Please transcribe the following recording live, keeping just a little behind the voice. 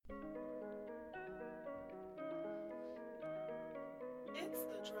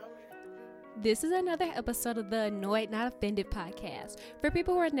This is another episode of the Annoyed Not Offended podcast for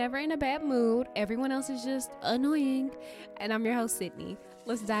people who are never in a bad mood. Everyone else is just annoying. And I'm your host, Sydney.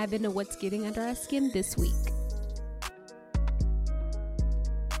 Let's dive into what's getting under our skin this week.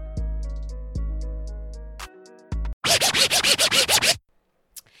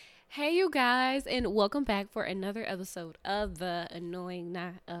 Hey you guys, and welcome back for another episode of the Annoying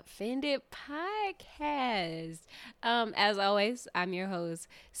Not Offended podcast. As always, I'm your host,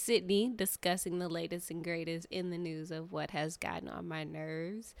 Sydney, discussing the latest and greatest in the news of what has gotten on my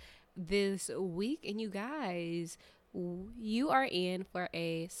nerves this week. And you guys, you are in for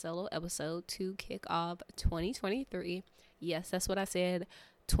a solo episode to kick off 2023. Yes, that's what I said,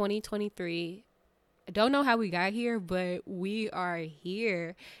 2023. I don't know how we got here, but we are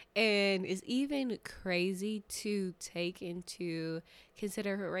here. And it's even crazy to take into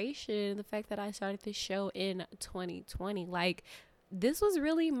consideration the fact that I started this show in 2020. Like, this was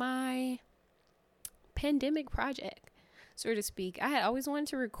really my pandemic project, so to speak. I had always wanted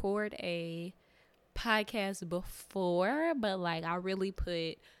to record a podcast before, but like I really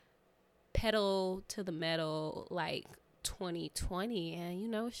put pedal to the metal like 2020, and you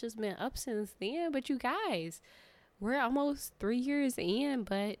know, it's just been up since then. But you guys, we're almost 3 years in,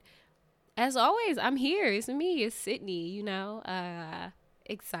 but as always, I'm here. It's me, it's Sydney, you know,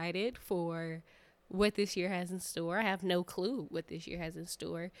 excited for what this year has in store. I have no clue what this year has in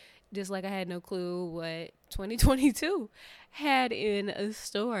store, just like I had no clue what 2022 had in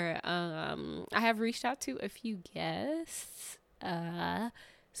store. I have reached out to a few guests,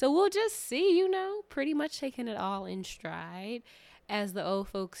 so we'll just see, you know, pretty much taking it all in stride. As the old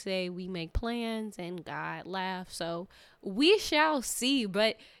folks say, we make plans and God laughs. So we shall see.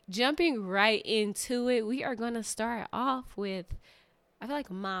 But jumping right into it, we are going to start off with, I feel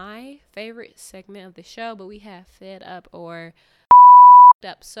like, my favorite segment of the show, but we have Fed Up or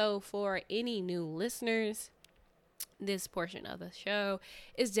Up. So for any new listeners, this portion of the show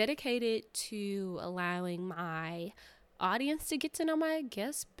is dedicated to allowing my audience to get to know my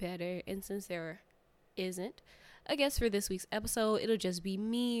guests better. And since there isn't a guest for this week's episode, it'll just be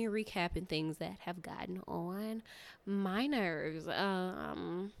me recapping things that have gotten on my nerves.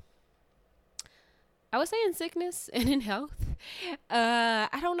 I would say in sickness and in health.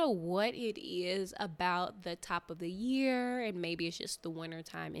 I don't know what it is about the top of the year, and maybe it's just the winter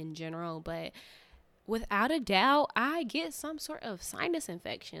time in general, but without a doubt, I get some sort of sinus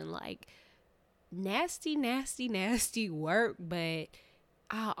infection, like nasty work, but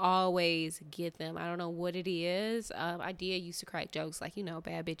I always get them. I don't know what it is. I did used to crack jokes like, you know,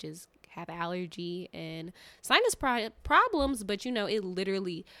 bad bitches have allergy and sinus problems, but you know, it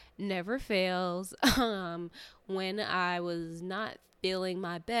literally never fails. When I was not feeling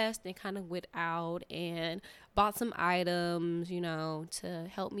my best and kind of went out and bought some items, you know, to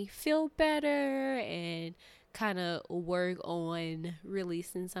help me feel better and kind of work on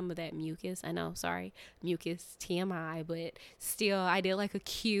releasing some of that mucus. I know, sorry, mucus, TMI, but still, I did like a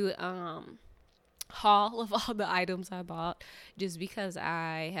cute haul of all the items I bought, just because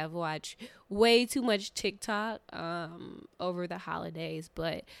I have watched way too much TikTok over the holidays.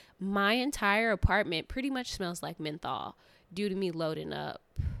 But my entire apartment pretty much smells like menthol due to me loading up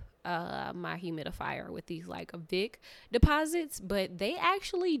my humidifier with these like Vic deposits, but they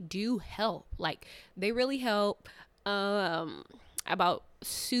actually do help. Like, they really help about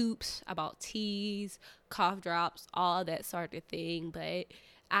soups, about teas, cough drops, all that sort of thing. But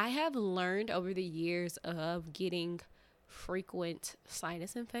I have learned over the years of getting frequent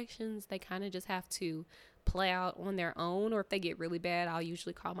sinus infections, they kind of just have to play out on their own, or if they get really bad, I'll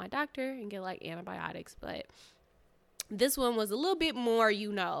usually call my doctor and get like antibiotics. But this one was a little bit more,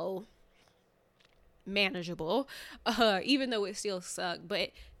 you know, manageable, even though it still sucked.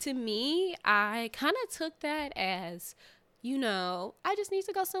 But to me, I kind of took that as, you know, I just need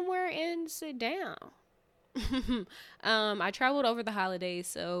to go somewhere and sit down. I traveled over the holidays,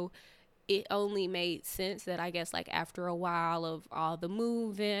 so it only made sense that I guess like after a while of all the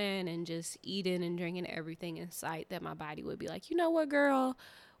moving and just eating and drinking everything in sight, that my body would be like, you know what, girl,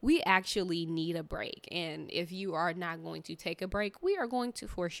 we actually need a break. And if you are not going to take a break, we are going to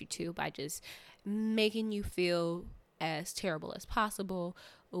force you to by just making you feel as terrible as possible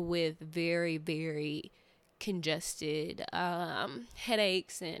with very, very congested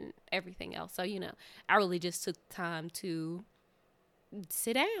headaches and everything else. So, you know, I really just took time to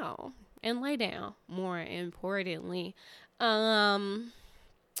sit down and lay down, more importantly. But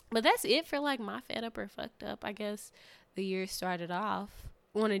that's it for like my fed up or fucked up. I guess the year started off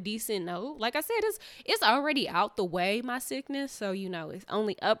on a decent note. Like I said, it's already out the way, my sickness, so it's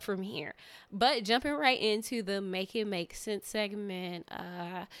only up from here. But jumping right into the Make It Make Sense segment,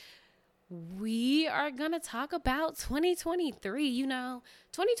 we are gonna talk about 2023.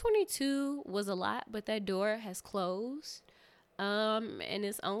 2022 was a lot, but that door has closed, and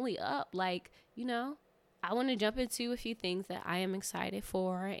it's only up. I want to jump into a few things that I am excited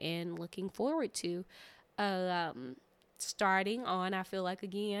for and looking forward to. Starting on, I feel like,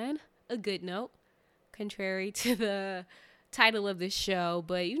 again, a good note, contrary to the title of this show.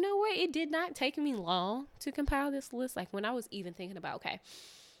 But you know what? It did not take me long to compile this list. Like, when I was even thinking about, okay,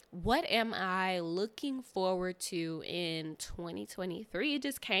 what am I looking forward to in 2023? It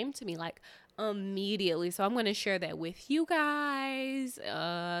just came to me like immediately. So I'm going to share that with you guys.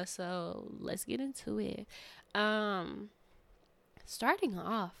 So let's get into it. Starting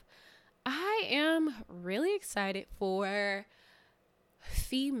off, I am really excited for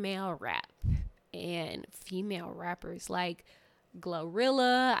female rap and female rappers like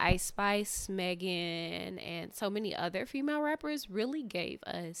Glorilla, Ice Spice, Megan, and so many other female rappers really gave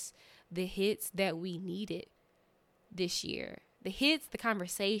us the hits that we needed this year. The hits, the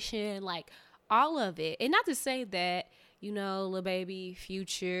conversation, like all of it. And not to say that, Lil Baby,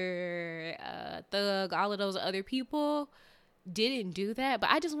 Future, Thug, all of those other people didn't do that,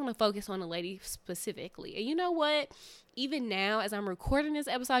 but I just want to focus on a lady specifically. And you know what? Even now, as I'm recording this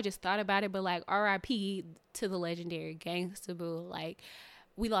episode, I just thought about it, but like R.I.P. to the legendary Gangsta Boo. Like,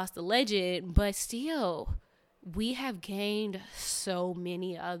 we lost a legend, but still, we have gained so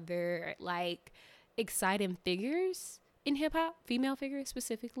many other like exciting figures in hip hop, female figures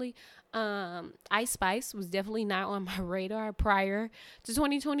specifically. Ice Spice was definitely not on my radar prior to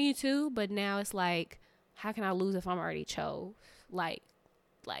 2022, but now it's like, how can I lose if I'm already chose? Like,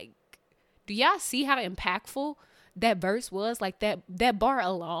 do y'all see how impactful that verse was? Like that bar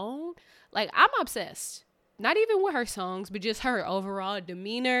alone. Like, I'm obsessed. Not even with her songs, but just her overall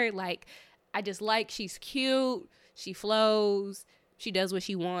demeanor. Like, I just like, she's cute. She flows. She does what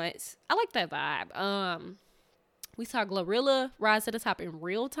she wants. I like that vibe. We saw Glorilla rise to the top in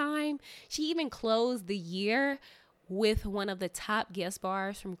real time. She even closed the year with one of the top guest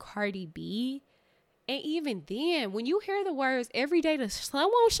bars from Cardi B. And even then, when you hear the words, every day the sun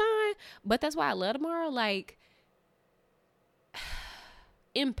won't shine, but that's why I love tomorrow, like,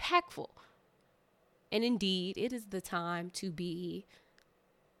 impactful. And indeed, it is the time to be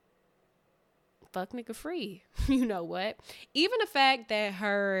fuck nigga free. You know what? Even the fact that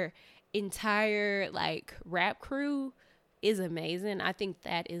her entire, like, rap crew is amazing, I think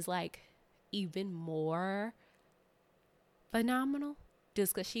that is, like, even more phenomenal.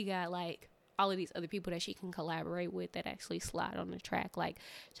 Just because she got, like, all of these other people that she can collaborate with that actually slide on the track. Like,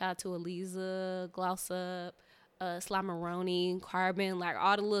 shout out to Aliza, Gloss Up, Slamaroni, Carbon, like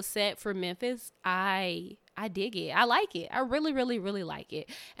all the little set for Memphis. I dig it. I like it. I really, really, really like it.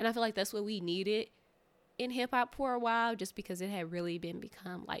 And I feel like that's what we needed in hip hop for a while, just because it had really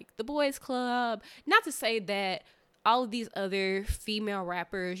become like the boys club. Not to say that all of these other female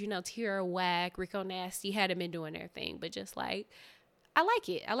rappers, Tierra Whack, Rico Nasty, hadn't been doing their thing, but just like, I like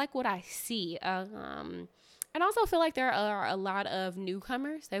it. I like what I see. And I also feel like there are a lot of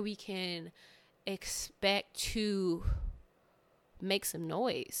newcomers that we can expect to make some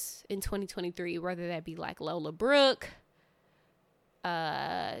noise in 2023, whether that be like Lola Brooke,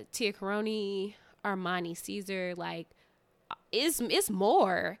 Tia Caroni, Armani Caesar. Like, it's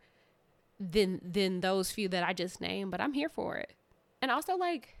more than those few that I just named, but I'm here for it. And also,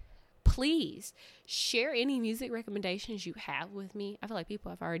 like, please share any music recommendations you have with me. I feel like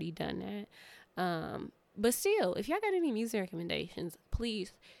people have already done that. But still, if y'all got any music recommendations,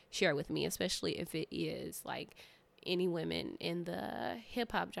 please share with me, especially if it is like any women in the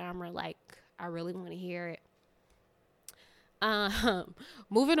hip hop genre. Like, I really want to hear it.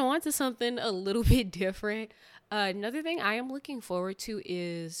 Moving on to something a little bit different. Another thing I am looking forward to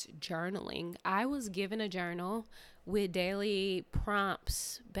is journaling. I was given a journal with daily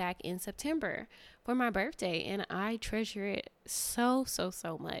prompts back in September for my birthday, and I treasure it so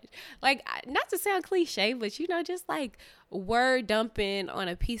much. Like, not to sound cliche, but just like word dumping on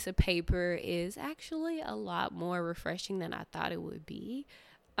a piece of paper is actually a lot more refreshing than I thought it would be.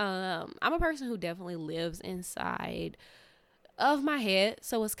 I'm a person who definitely lives inside of my head,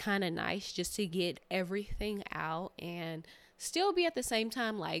 so it's kind of nice just to get everything out and still be at the same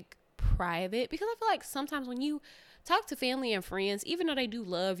time like private, because I feel like sometimes when you talk to family and friends, even though they do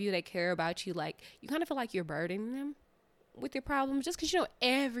love you, they care about you, like, you kind of feel like you're burdening them with your problems, just because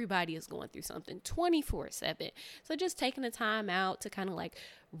everybody is going through something 24/7. So just taking the time out to kind of like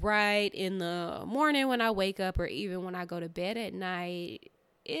write in the morning when I wake up, or even when I go to bed at night,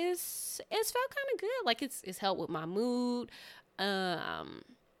 it's felt kind of good. Like it's helped with my mood.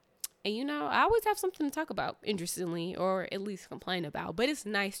 And I always have something to talk about, interestingly, or at least complain about. But it's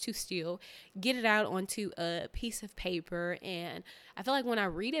nice to still get it out onto a piece of paper. And I feel like when I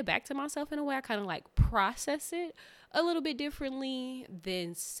read it back to myself in a way, I kind of like process it a little bit differently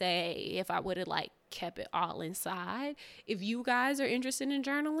than, say, if I would have like kept it all inside. If you guys are interested in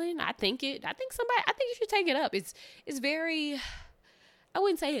journaling, I think you should take it up. It's very, I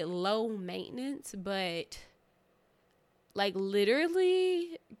wouldn't say low maintenance, but like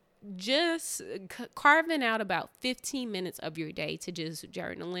literally just carving out about 15 minutes of your day to just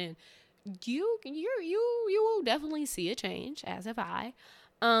journaling, you will definitely see a change, as have I.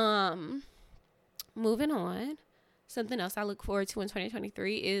 Moving on, something else I look forward to in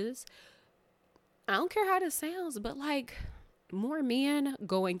 2023 is, I don't care how this sounds, but like more men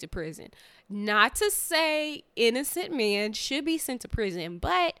going to prison. Not to say innocent men should be sent to prison,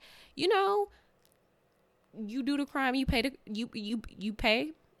 but you do the crime, you pay you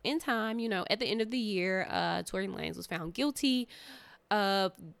pay in time. At the end of the year, Tory Lanez was found guilty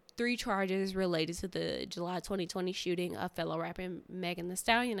of 3 charges related to the July 2020 shooting of fellow rapper Megan Thee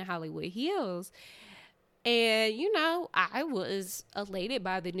Stallion in Hollywood Hills. And, I was elated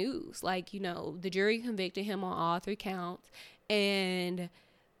by the news. Like, the jury convicted him on all 3 counts. And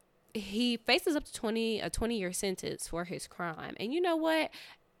he faces up to a 20-year sentence for his crime. And you know what?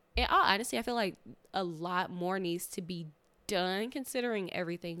 In all honesty, I feel like a lot more needs to be done, considering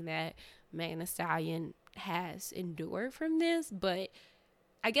everything that Megan Thee Stallion has endured from this. But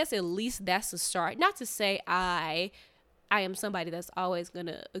I guess at least that's a start. Not to say I am somebody that's always going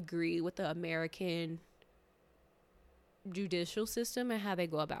to agree with the American judicial system and how they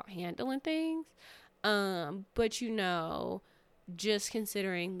go about handling things. But just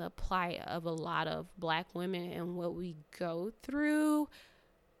considering the plight of a lot of Black women and what we go through,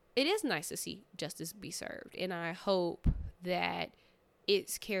 it is nice to see justice be served. And I hope that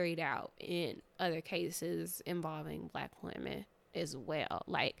it's carried out in other cases involving Black women as well.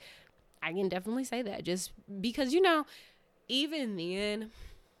 Like, I can definitely say that, just because, even then,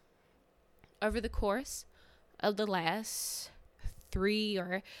 over the course of the last 3,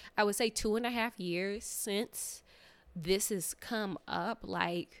 or I would say 2.5 years since this has come up,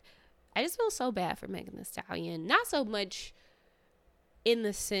 like, I just feel so bad for Megan Thee Stallion. Not so much in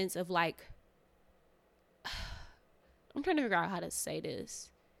the sense of like, I'm trying to figure out how to say this.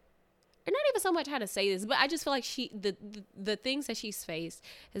 Or not even so much how to say this, but I just feel like the things that she's faced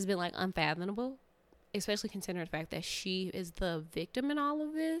has been like unfathomable, especially considering the fact that she is the victim in all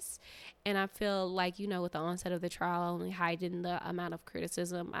of this. And I feel like, with the onset of the trial, only heightened the amount of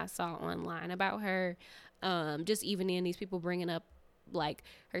criticism I saw online about her. Just even in these people bringing up like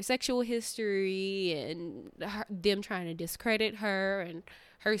her sexual history and them trying to discredit her and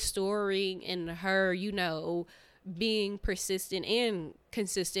her story and her, being persistent and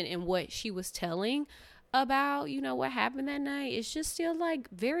consistent in what she was telling about, what happened that night. It's just still like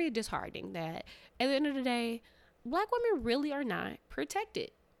very disheartening that at the end of the day, Black women really are not protected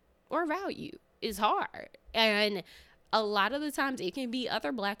or valued. It's hard. And a lot of the times it can be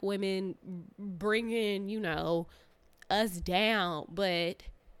other Black women bringing, us down. But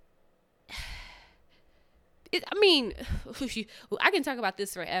I can talk about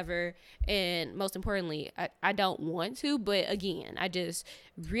this forever, and most importantly, I don't want to, but again, I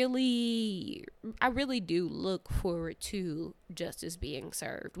really do look forward to justice being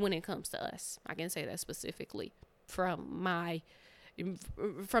served when it comes to us. I can say that specifically from the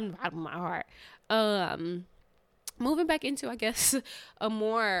bottom of my heart. Moving back into, I guess, a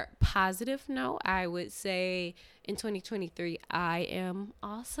more positive note, I would say in 2023, I am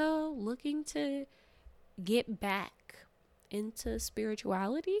also looking to get back into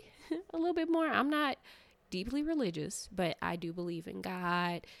spirituality a little bit more. I'm not deeply religious, but I do believe in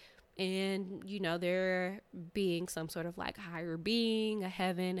God and, there being some sort of like higher being, a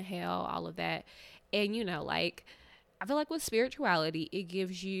heaven, a hell, all of that. And, like, I feel like with spirituality, it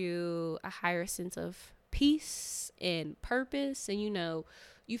gives you a higher sense of peace and purpose. And,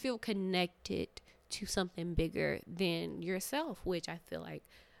 you feel connected to something bigger than yourself, which I feel like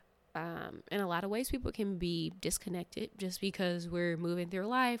in a lot of ways people can be disconnected just because we're moving through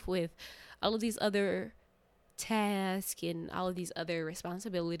life with all of these other tasks and all of these other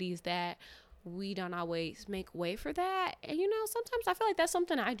responsibilities that we don't always make way for that. And sometimes I feel like that's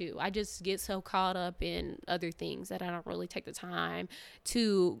something I do. I just get so caught up in other things that I don't really take the time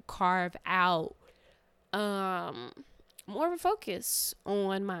to carve out more of a focus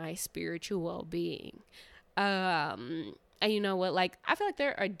on my spiritual well-being. And you know what? Like, I feel like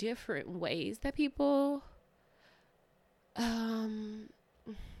there are different ways that people,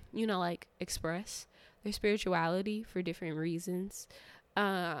 like express their spirituality for different reasons.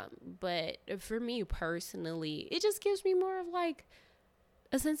 But for me personally, it just gives me more of like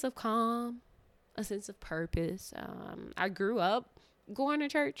a sense of calm, a sense of purpose. I grew up going to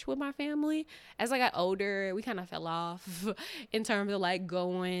church with my family. As I got older, we kind of fell off in terms of like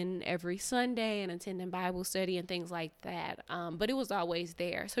going every Sunday and attending Bible study and things like that. But it was always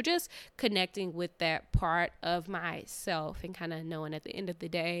there. So just connecting with that part of myself and kind of knowing at the end of the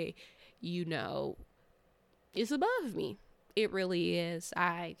day, it's above me. It really is.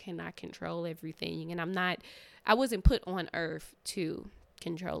 I cannot control everything, and I wasn't put on earth to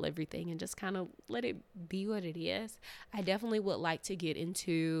control everything and just kind of let it be what it is. I definitely would like to get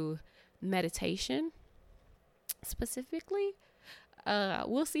into meditation specifically.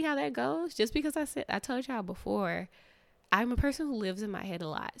 We'll see how that goes. Just because I told y'all before, I'm a person who lives in my head a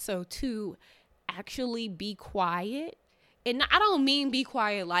lot. So to actually be quiet, and I don't mean be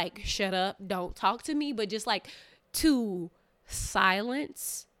quiet like shut up, don't talk to me, but just like to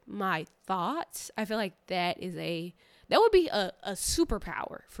silence my thoughts. I feel like that would be a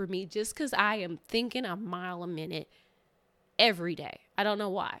superpower for me, just because I am thinking a mile a minute every day. I don't know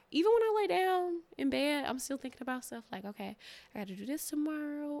why. Even when I lay down in bed, I'm still thinking about stuff like, okay, I got to do this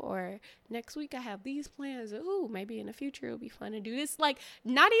tomorrow, or next week I have these plans. Ooh, maybe in the future it'll be fun to do this. Like,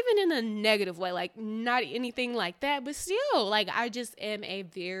 not even in a negative way, like not anything like that, but still, like, I just am a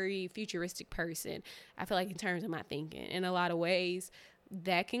very futuristic person. I feel like in terms of my thinking, in a lot of ways,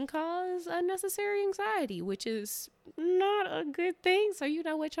 that can cause unnecessary anxiety, which is not a good thing. So you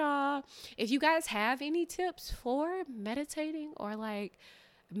know what, y'all, if you guys have any tips for meditating, or like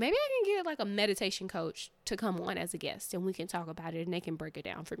maybe I can get like a meditation coach to come on as a guest and we can talk about it and they can break it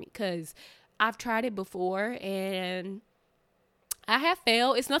down for me, because I've tried it before and I have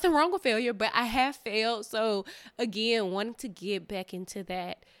failed. It's nothing wrong with failure, but I have failed. So again, wanting to get back into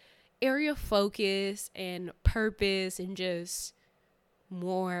that area of focus and purpose and just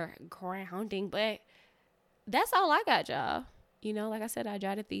more grounding. But that's all I got, y'all. Like I said, I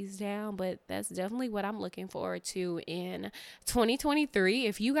jotted these down, but that's definitely what I'm looking forward to in 2023.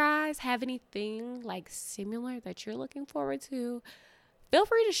 If you guys have anything like similar that you're looking forward to, feel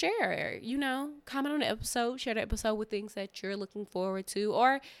free to share. Comment on the episode, share the episode with things that you're looking forward to,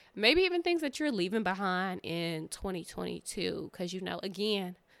 or maybe even things that you're leaving behind in 2022, because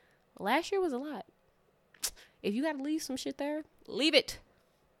again, last year was a lot. If you got to leave some shit there, leave it.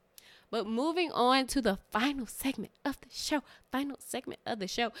 But moving on to the final segment of the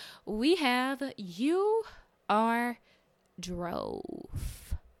show, we have You Are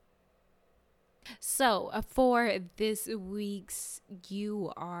Drove. So for this week's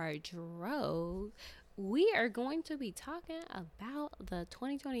You Are Drove, we are going to be talking about the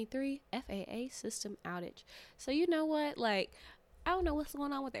 2023 FAA system outage. So you know what? Like, I don't know what's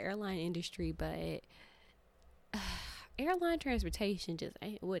going on with the airline industry, but airline transportation just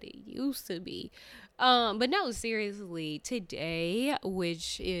ain't what it used to be. But no, seriously, today,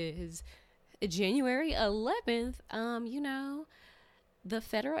 which is January 11th, the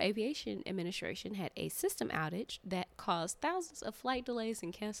Federal Aviation Administration had a system outage that caused thousands of flight delays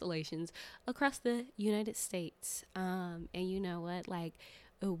and cancellations across the United States. And you know what? Like,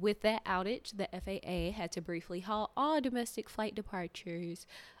 with that outage, the FAA had to briefly halt all domestic flight departures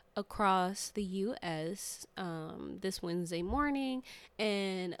across the U.S. This Wednesday morning,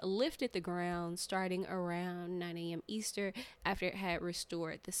 and lifted the ground starting around 9 a.m. Eastern after it had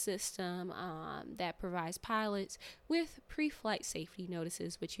restored the system that provides pilots with pre-flight safety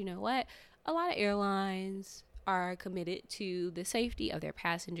notices, which, you know what, a lot of airlines are committed to the safety of their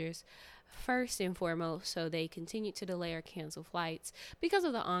passengers first and foremost, so they continue to delay or cancel flights because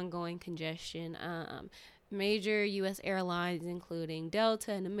of the ongoing congestion. Major U.S. airlines, including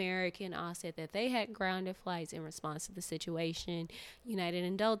Delta and American, all said that they had grounded flights in response to the situation. United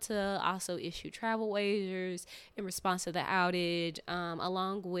and Delta also issued travel waivers in response to the outage,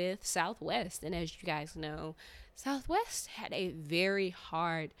 along with Southwest. And as you guys know, Southwest had a very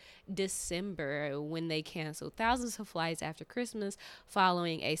hard December when they canceled thousands of flights after Christmas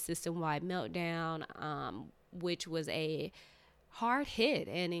following a system-wide meltdown, which was a hard hit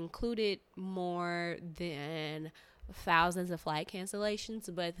and included more than thousands of flight cancellations.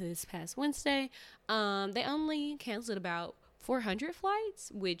 But this past Wednesday, they only canceled about 400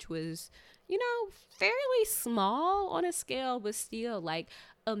 flights, which was, fairly small on a scale, but still, like,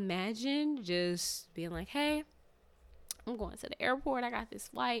 imagine just being like, hey, I'm going to the airport, I got this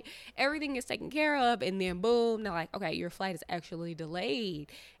flight, everything is taken care of, and then boom, they're like, okay, your flight is actually delayed.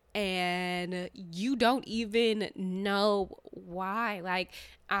 And you don't even know why. Like,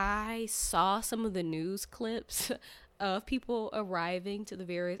 I saw some of the news clips of people arriving to the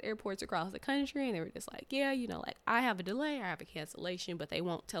various airports across the country, and they were just like, yeah, like I have a delay, I have a cancellation, but they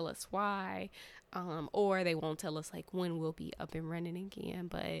won't tell us why, or they won't tell us like when we'll be up and running again.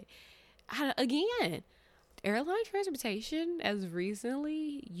 But again, airline transportation, as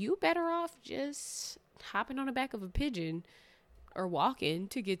recently, you better off just hopping on the back of a pigeon or walking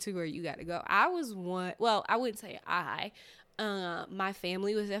to get to where you got to go. I wouldn't say my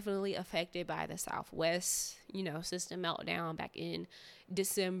family was definitely affected by the Southwest, system meltdown back in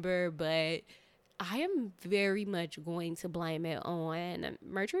December, but I am very much going to blame it on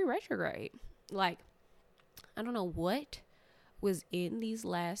Mercury retrograde. Like, I don't know what was in these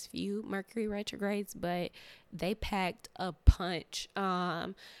last few Mercury retrogrades, but they packed a punch.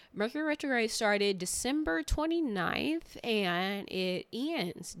 Mercury retrograde started December 29th and it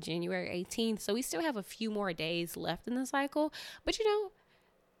ends January 18th. So we still have a few more days left in the cycle. But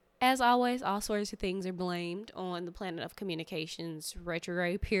as always, all sorts of things are blamed on the planet of communications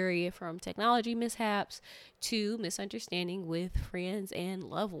retrograde period, from technology mishaps to misunderstanding with friends and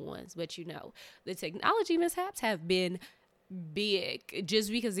loved ones. But the technology mishaps have been big,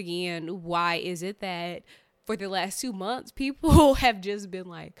 just because, again, why is it that for the last 2 months people have just been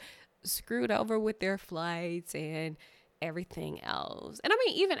like screwed over with their flights and everything else? And I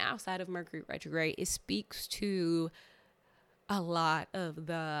mean, even outside of Mercury retrograde, it speaks to a lot of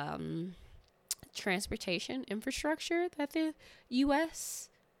the transportation infrastructure that the US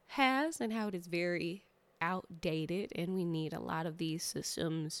has and how it is very outdated, and we need a lot of these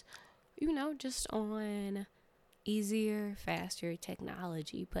systems, just on easier, faster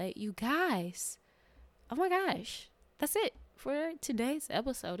technology. But you guys, oh my gosh, that's it for today's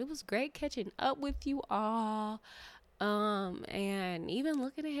episode. It was great catching up with you all, and even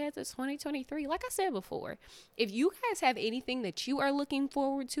looking ahead to 2023. Like I said before, if you guys have anything that you are looking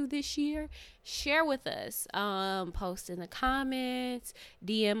forward to this year, share with us, post in the comments,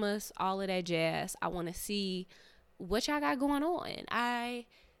 DM us, all of that jazz. I want to see what y'all got going on. I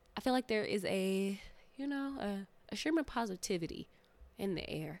feel like there is a stream of positivity in the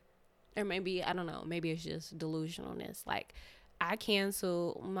air. Or maybe, I don't know, maybe it's just delusionalness. Like, I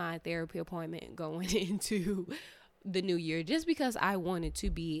canceled my therapy appointment going into the new year just because I wanted to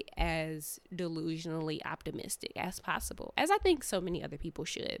be as delusionally optimistic as possible, as I think so many other people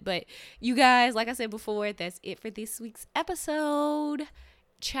should. But you guys, like I said before, that's it for this week's episode.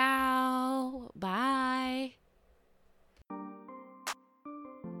 Ciao. Bye.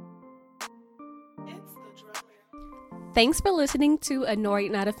 Thanks for listening to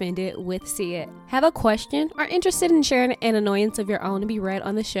Annoyed Not Offended with Sia. Have a question or interested in sharing an annoyance of your own to be read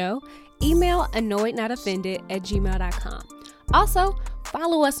on the show? Email annoyednotoffended@gmail.com. Also,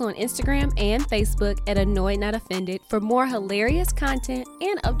 follow us on Instagram and Facebook at Annoyed Not Offended for more hilarious content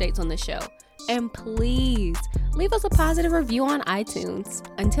and updates on the show. And please leave us a positive review on iTunes.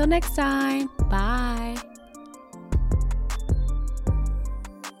 Until next time, bye.